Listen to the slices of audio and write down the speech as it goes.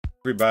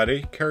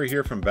Everybody, Kerry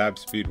here from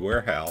Babspeed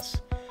Warehouse.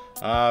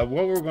 What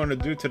we're going to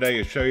do today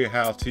is show you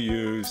how to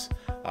use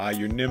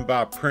your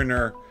Niimbot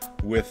printer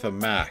with a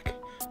Mac.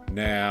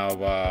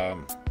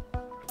 Now,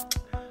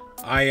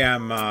 I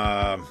am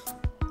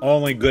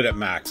only good at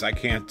Macs. I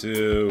can't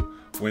do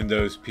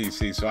Windows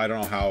PC, so I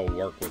don't know how it'll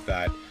work with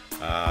that.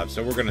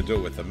 So we're going to do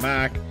it with the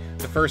Mac.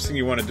 The first thing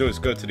you want to do is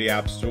go to the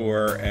App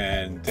Store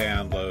and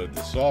download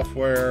the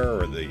software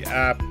or the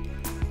app.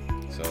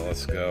 So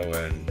let's go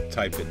and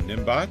type in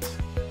Niimbot.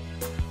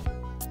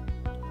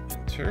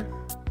 Enter.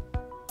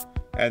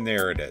 And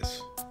there it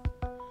is.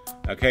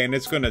 Okay, and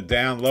it's going to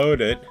download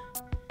it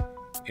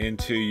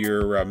into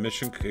your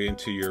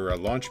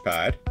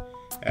Launchpad.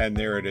 And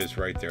there it is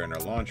right there in our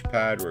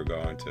Launchpad. We're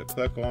going to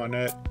click on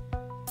it.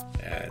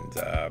 And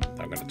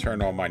I'm going to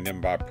turn on my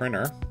Niimbot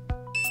printer.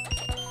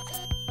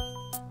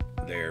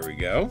 There we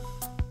go.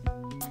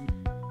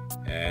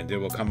 And it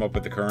will come up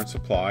with the current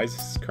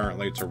supplies.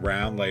 Currently it's a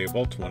round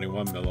label,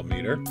 21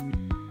 millimeter.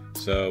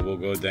 So we'll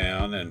go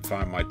down and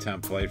find my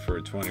template for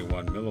a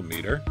 21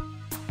 millimeter.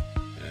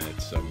 And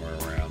it's somewhere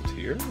around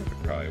here. I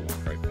probably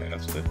went right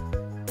past it.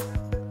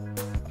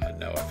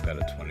 No, I've got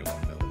a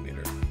 21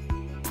 millimeter.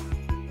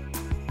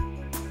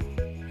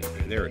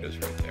 Okay, there it is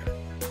right there.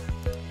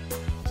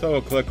 So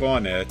we'll click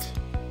on it.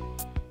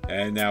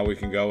 And now we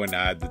can go and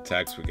add the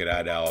text. We could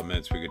add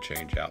elements. We could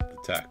change out the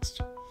text.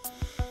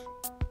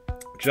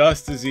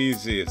 Just as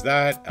easy as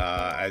that.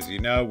 As you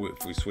know,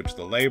 if we switch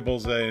the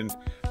labels in,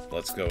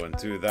 let's go and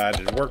do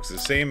that. It works the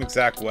same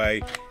exact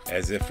way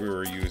as if we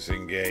were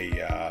using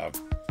an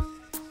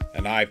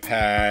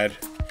iPad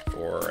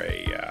or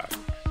a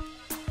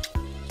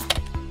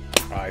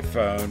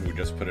iPhone. We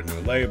just put a new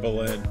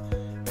label in,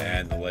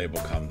 and the label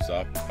comes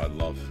up. I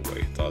love the way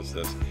it does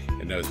this.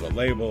 It knows what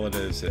label it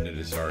is, and it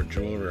is our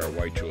jewelry, our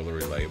white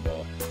jewelry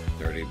label,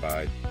 30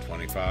 by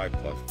 25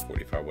 plus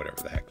 45, whatever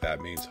the heck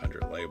that means,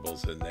 100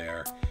 labels in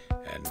there.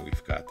 And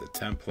we've got the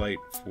template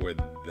for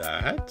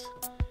that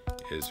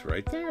is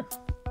right there.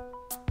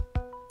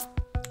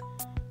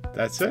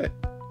 That's it.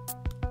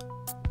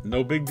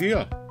 No big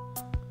deal.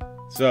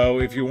 So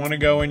if you want to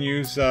go and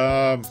use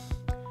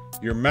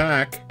your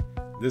Mac,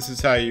 this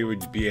is how you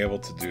would be able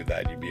to do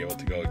that. You'd be able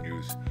to go and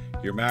use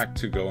your Mac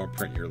to go and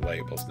print your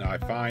labels. Now I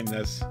find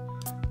this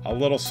a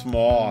little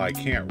small. I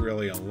can't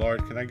really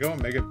enlarge. Can I go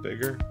and make it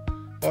bigger?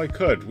 Well, I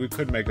could. We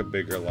could make it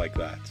bigger like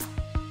that.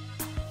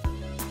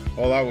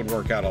 Well, that would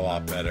work out a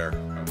lot better.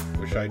 I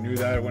wish I knew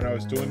that when I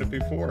was doing it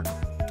before.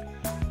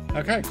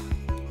 Okay.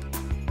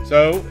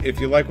 So if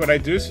you like what I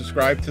do,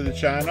 subscribe to the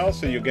channel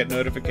so you'll get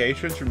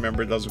notifications.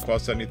 Remember, it doesn't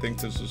cost anything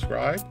to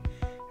subscribe.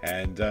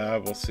 And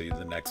we'll see you in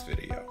the next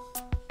video.